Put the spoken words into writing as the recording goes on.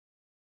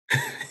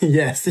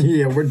Yes,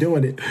 yeah, we're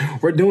doing it.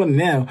 We're doing it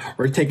now.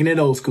 We're taking it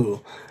old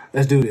school.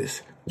 Let's do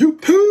this.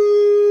 G.E.P.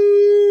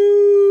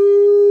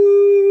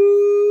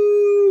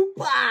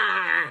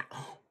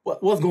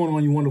 What's going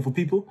on, you wonderful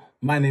people?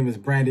 My name is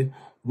Brandon.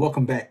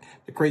 Welcome back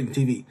to Crayton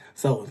TV.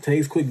 So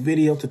today's quick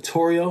video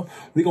tutorial,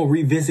 we're going to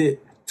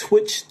revisit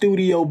Twitch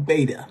Studio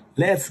Beta.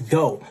 Let's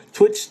go.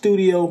 Twitch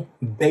Studio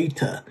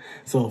Beta.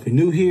 So if you're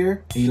new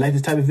here and you like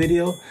this type of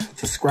video,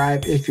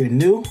 subscribe if you're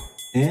new,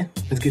 and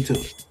let's get to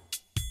it.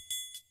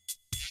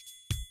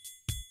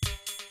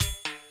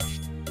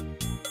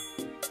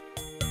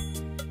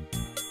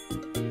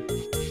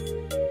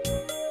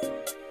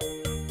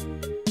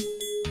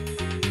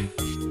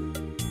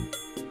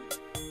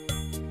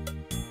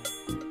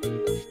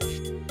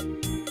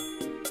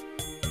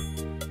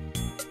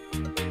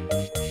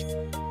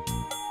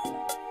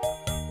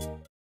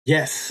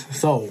 Yes,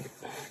 so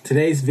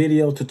today's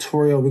video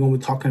tutorial, we're going to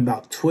be talking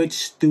about Twitch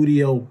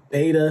Studio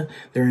Beta.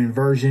 They're in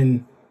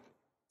version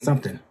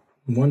something,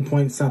 1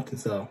 point something.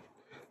 So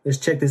let's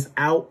check this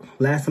out.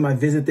 Last time I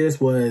visited this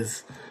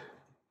was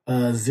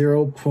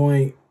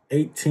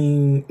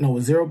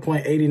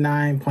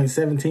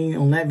 0.89.17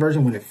 on that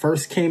version when it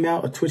first came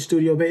out, a Twitch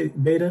Studio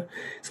Beta.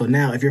 So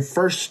now if you're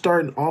first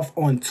starting off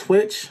on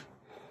Twitch,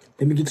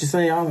 let me get you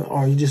saying,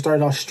 or you just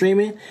started off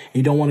streaming, and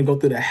you don't want to go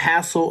through the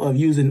hassle of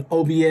using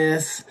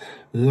OBS,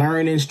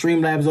 learning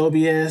Streamlabs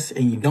OBS,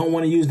 and you don't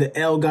want to use the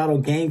Elgato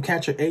Game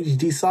Catcher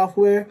HD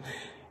software,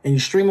 and you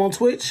stream on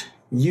Twitch,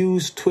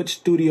 use Twitch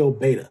Studio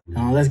Beta.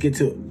 Now let's get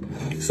to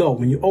it. So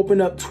when you open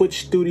up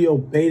Twitch Studio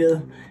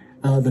Beta,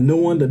 the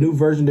new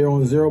version, they're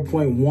on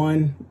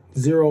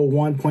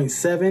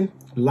 0.101.7.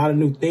 A lot of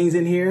new things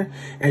in here,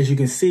 as you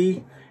can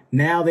see.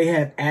 Now they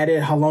have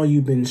added how long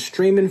you've been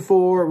streaming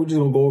for. We're just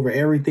gonna go over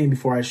everything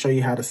before I show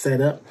you how to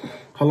set up.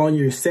 How long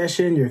your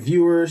session, your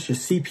viewers, your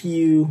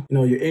CPU,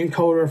 your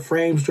encoder,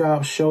 frames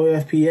drop, show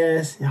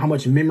FPS, how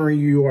much memory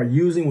you are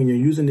using when you're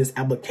using this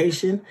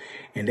application.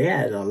 And they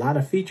added a lot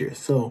of features.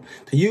 So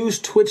to use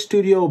Twitch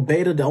Studio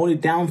Beta, the only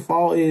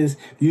downfall is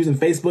using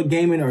Facebook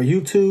Gaming or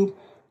YouTube.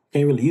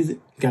 Can't really use it.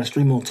 You gotta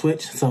stream on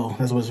Twitch. So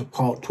that's what's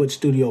called Twitch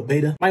Studio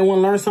Beta. Might want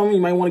to learn something. You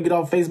might want to get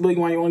off Facebook.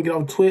 You might want to get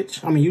off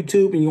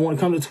YouTube, and you want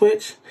to come to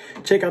Twitch.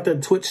 Check out the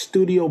Twitch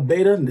Studio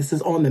Beta. This is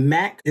on the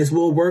Mac. This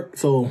will work.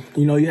 So,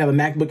 you have a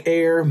MacBook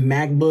Air,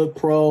 MacBook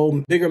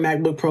Pro, bigger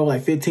MacBook Pro,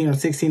 like 15 or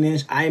 16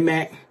 inch,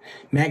 iMac,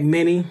 Mac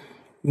Mini.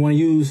 You want to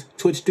use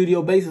Twitch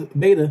Studio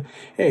Beta.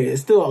 Hey,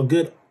 it's still a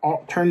good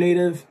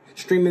alternative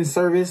streaming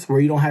service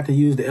where you don't have to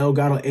use the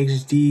Elgato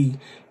HD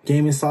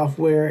gaming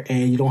software,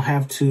 and you don't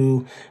have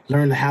to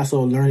learn the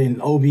hassle of learning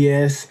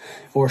OBS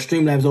or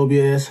Streamlabs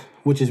OBS,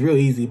 which is real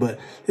easy, but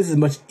this is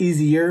much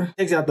easier.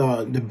 Takes out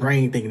the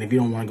brain thinking if you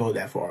don't want to go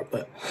that far.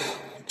 But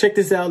check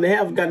this out. They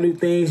have got new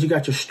things. You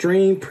got your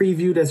stream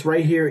preview that's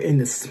right here in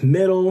this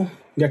middle.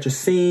 You got your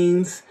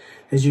scenes.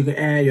 As you can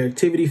add your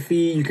activity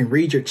feed, you can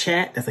read your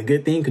chat. That's a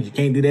good thing because you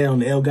can't do that on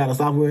the Elgato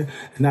software.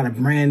 It's not a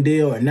brand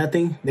deal or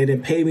nothing. They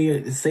didn't pay me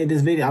to say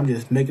this video. I'm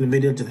just making a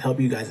video to help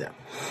you guys out.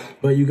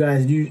 But you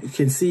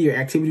can see your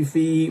activity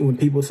feed when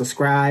people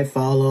subscribe,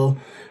 follow,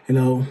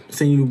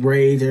 send you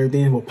raids,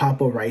 everything will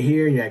pop up right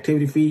here in your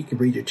activity feed. You can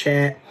read your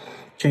chat,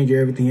 change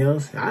your everything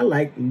else. I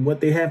like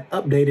what they have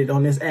updated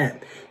on this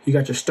app. You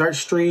got your start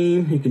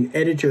stream. You can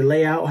edit your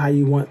layout, how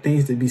you want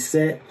things to be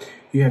set.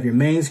 You have your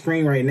main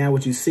screen right now,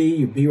 what you see,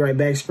 your be right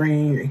back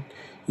screen.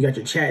 You got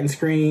your chatting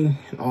screen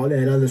and all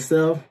that other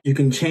stuff. You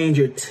can change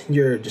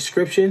your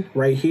description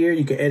right here.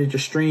 You can edit your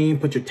stream,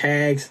 put your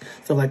tags,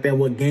 stuff like that,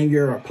 what game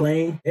you're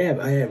playing. I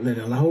have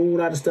a whole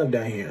lot of stuff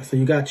down here. So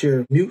you got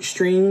your mute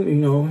stream,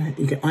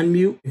 you can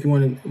unmute if you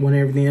want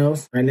everything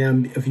else. Right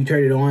now, if you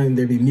turn it on,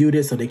 they'll be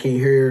muted so they can't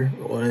hear,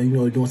 or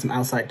doing some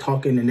outside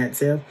talking and that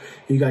stuff.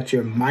 You got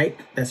your mic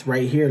that's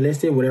right here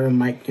listed, whatever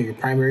mic, your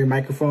primary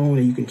microphone,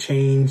 and you can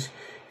change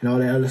and all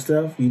that other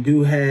stuff. You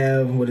do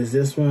have, what is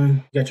this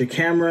one? You got your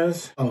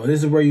cameras. Oh,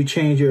 this is where you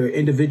change your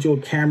individual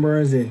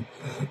cameras and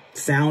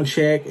sound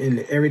check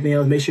and everything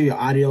else. Make sure your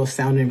audio is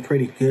sounding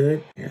pretty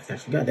good. Yeah, it's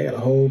actually they got a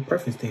whole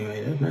preference thing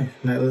right there.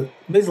 That's nice.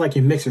 Basically like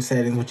your mixer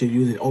settings, what you're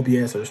using,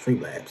 OBS or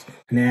Streamlabs.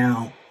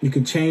 Now, you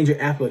can change your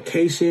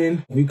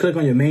application. If you click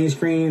on your main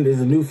screen,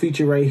 there's a new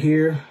feature right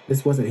here.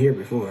 This wasn't here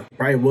before.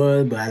 Probably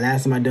was, but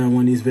last time I done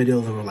one of these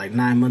videos over like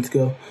 9 months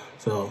ago.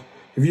 So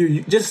if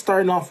you're just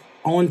starting off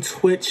on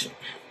Twitch,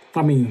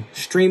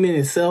 streaming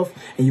itself,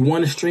 and you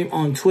want to stream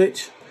on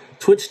Twitch,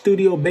 Twitch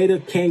Studio Beta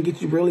can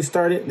get you really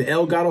started. The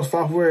Elgato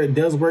software, it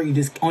does work. You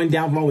just only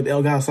download with the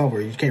Elgato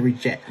software. You can't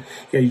read chat. You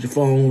gotta use your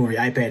phone or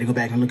your iPad to go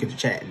back and look at the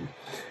chat.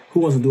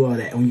 Who wants to do all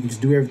that when you can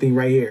just do everything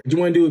right here? What you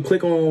want to do is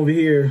click on over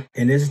here,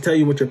 and this will tell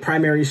you what your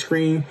primary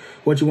screen,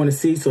 what you want to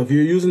see. So if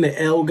you're using the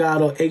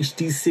Elgato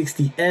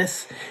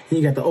HD60S and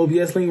you got the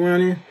OBS link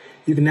running,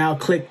 you can now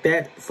click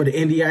that for the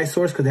NDI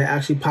source, because that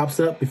actually pops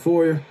up.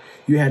 Before,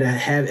 you had to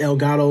have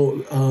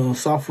Elgato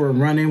software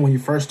running when you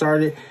first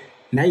started.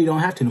 Now you don't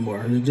have to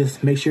anymore. You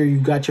just make sure you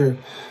got your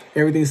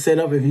Everything's set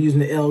up. If you're using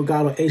the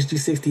Elgato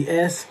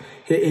HD60S,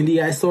 hit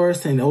NDI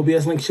source and the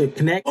OBS link should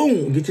connect.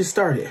 Boom, get you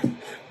started.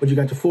 But you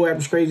got the full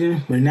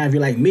application. But now if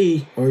you're like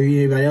me or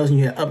anybody else and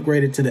you have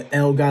upgraded to the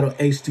Elgato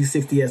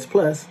HD60S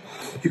Plus,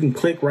 you can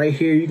click right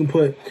here. You can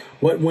put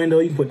what window,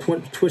 you can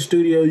put Twitch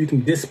Studio. You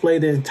can display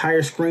the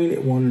entire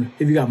screen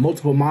if you got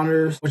multiple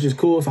monitors, which is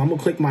cool. So I'm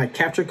gonna click my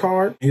capture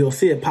card and you'll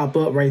see it pop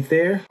up right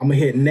there. I'm gonna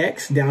hit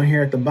next down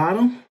here at the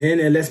bottom. Then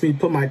it lets me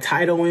put my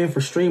title in for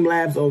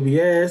Streamlabs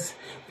OBS,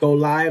 go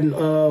live,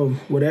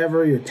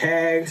 whatever, your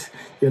tags,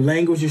 your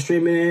language you're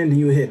streaming in, then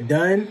you hit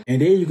done.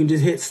 And then you can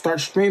just hit start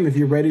stream if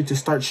you're ready to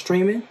start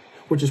streaming,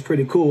 which is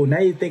pretty cool. Now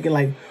you're thinking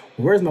like,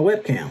 where's my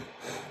webcam?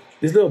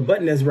 This little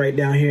button that's right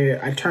down here,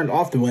 I turned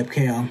off the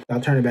webcam.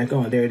 I'll turn it back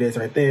on. There it is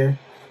right there.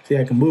 See,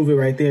 I can move it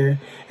right there.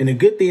 And the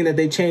good thing that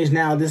they changed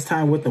now this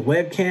time with the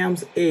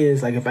webcams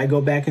is like if I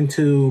go back go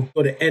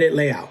to edit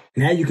layout,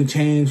 now you can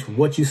change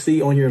what you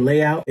see on your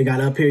layout. They got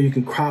up here, you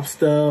can crop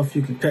stuff,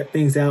 you can cut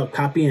things out,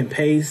 copy and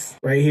paste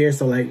right here.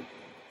 So like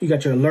you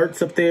got your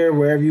alerts up there,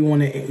 wherever you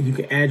want to, you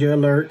can add your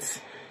alerts.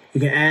 You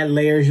can add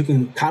layers, you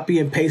can copy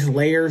and paste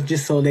layers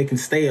just so they can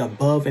stay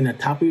above and on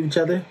top of each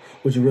other,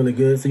 which is really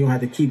good. So you don't have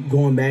to keep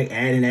going back,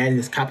 adding,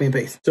 just copy and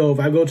paste. So if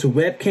I go to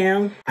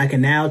webcam, I can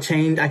now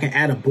change, I can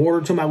add a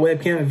border to my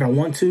webcam if I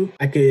want to.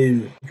 I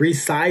can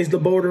resize the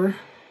border.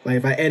 Like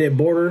if I edit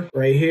border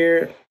right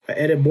here, if I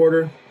edit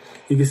border,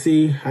 you can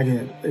see,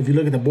 if you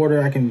look at the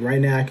border,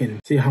 right now I can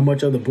see how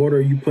much of the border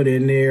you put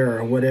in there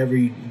or whatever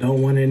you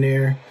don't want in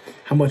there,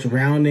 how much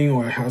rounding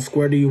or how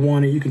square do you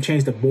want it. You can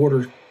change the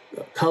border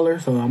color.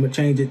 So I'm gonna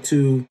change it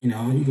to, you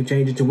can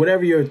change it to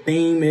whatever your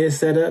theme is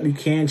set up. You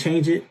can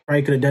change it.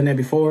 Probably could have done that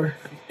before.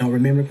 Don't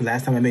remember because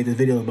last time I made this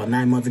video was about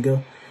 9 months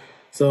ago.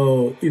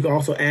 So you can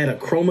also add a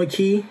chroma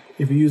key.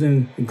 If you're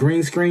using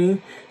green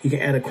screen, you can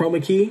add a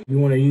chroma key. If you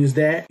want to use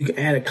that, you can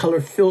add a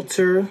color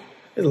filter.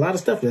 There's a lot of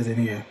stuff that's in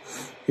here.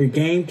 Your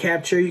game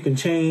capture, you can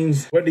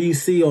change what do you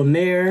see on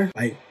there,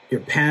 like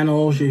your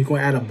panels. You can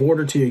add a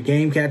border to your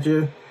game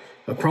capture.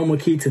 A chroma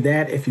key to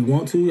that if you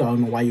want to. I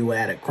don't know why you would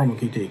add a chroma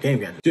key to your game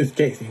capture, just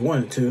in case you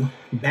wanted to.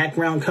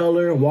 Background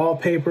color,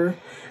 wallpaper.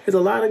 There's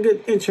a lot of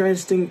good,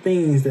 interesting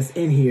things that's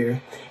in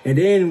here. And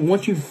then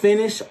once you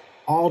finish,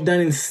 all done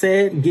and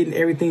said, getting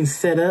everything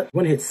set up, I'm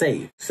gonna hit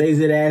save. Saves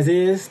it as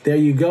is. There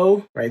you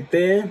go, right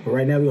there. But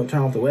right now we're gonna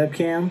turn off the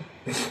webcam.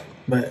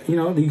 But you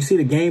can see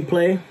the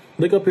gameplay.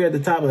 Look up here at the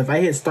top. If I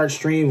hit start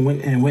stream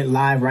and went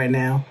live right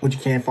now, which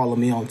you can follow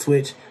me on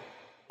Twitch.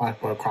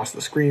 Across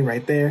the screen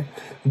right there.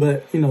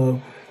 But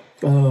you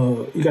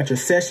got your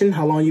session,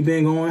 how long you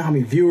been going, how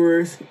many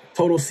viewers,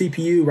 total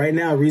CPU. Right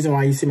now, the reason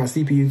why you see my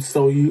CPU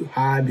so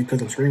high because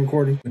I'm screen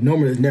recording, but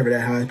normally it's never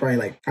that high. It's probably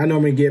like, I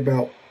normally get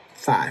about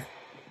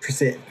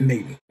 5%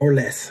 maybe or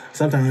less.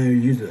 Sometimes I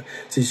use it.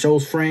 So it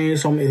shows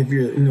frames, so if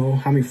you're,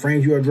 how many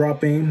frames you are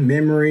dropping,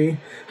 memory,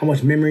 how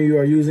much memory you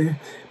are using.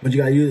 But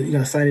you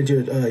gotta sign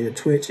into your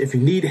Twitch. If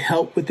you need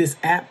help with this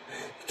app,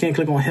 can't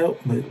click on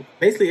help, but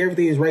basically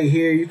everything is right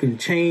here. You can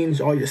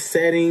change all your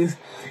settings.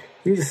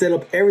 You can set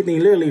up everything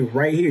literally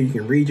right here. You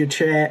can read your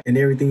chat and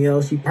everything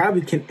else. You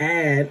probably can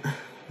add,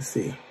 let's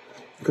see,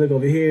 click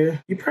over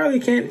here. You probably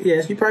can't,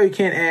 yes, you probably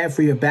can't add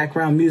for your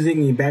background music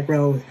and your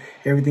background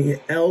everything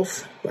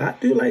else. But I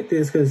do like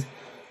this because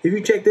if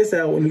you check this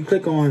out, when you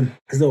click on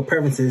these little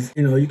preferences,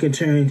 you can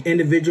change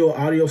individual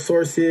audio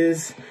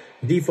sources,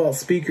 default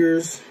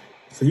speakers.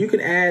 So you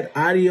can add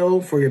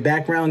audio for your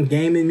background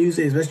gaming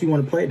music, especially if you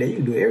want to play that. You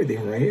can do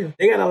everything right here.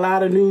 They got a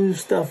lot of new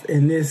stuff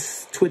in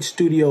this Twitch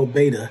Studio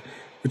beta,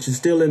 which is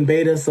still in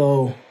beta.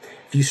 So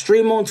if you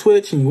stream on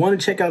Twitch and you want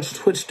to check out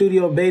Twitch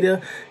Studio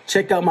beta,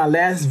 check out my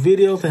last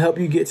video to help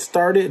you get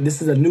started.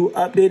 This is a new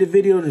updated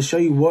video to show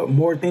you what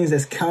more things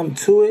that's come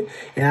to it.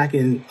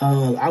 And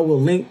I will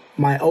link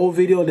my old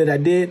video that I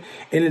did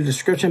in the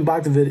description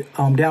box of it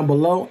down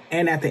below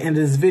and at the end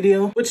of this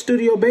video. Twitch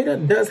Studio beta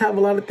does have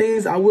a lot of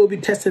things. I will be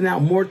testing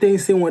out more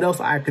things, seeing what else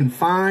I can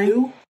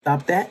find.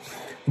 Stop that.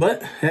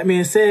 But that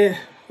being said,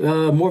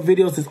 more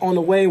videos is on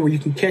the way where you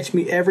can catch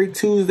me every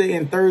Tuesday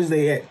and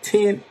Thursday at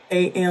 10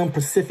 a.m.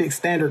 Pacific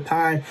Standard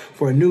Time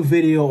for a new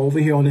video over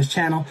here on this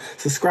channel.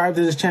 Subscribe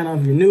to this channel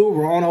if you're new.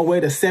 We're on our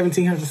way to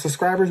 1,700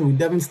 subscribers. We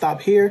definitely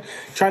stop here.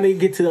 Trying to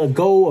get to the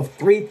goal of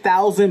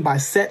 3,000 by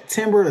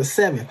September the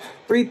 7th.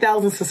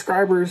 3,000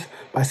 subscribers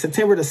by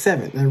September the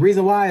 7th. And the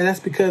reason why,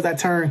 that's because I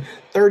turned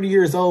 30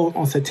 years old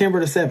on September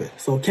the 7th.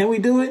 So can we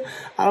do it?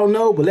 I don't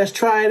know, but let's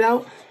try it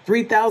out.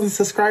 3,000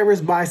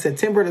 subscribers by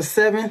September the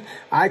 7th.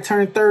 I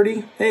turned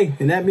 30. Hey,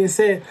 and that being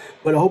said,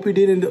 but I hope you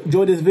did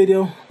enjoy this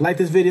video. Like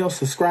this video,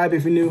 subscribe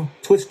if you're new.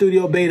 Twitch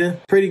Studio beta,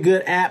 pretty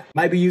good app.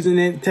 Might be using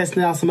it,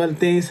 testing out some other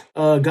things.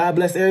 God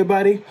bless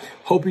everybody.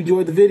 Hope you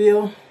enjoyed the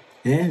video.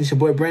 And it's your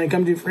boy Brandon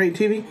coming to you from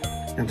Crayton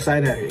TV. I'm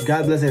signing out here.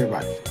 God bless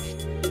everybody.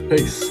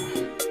 Peace.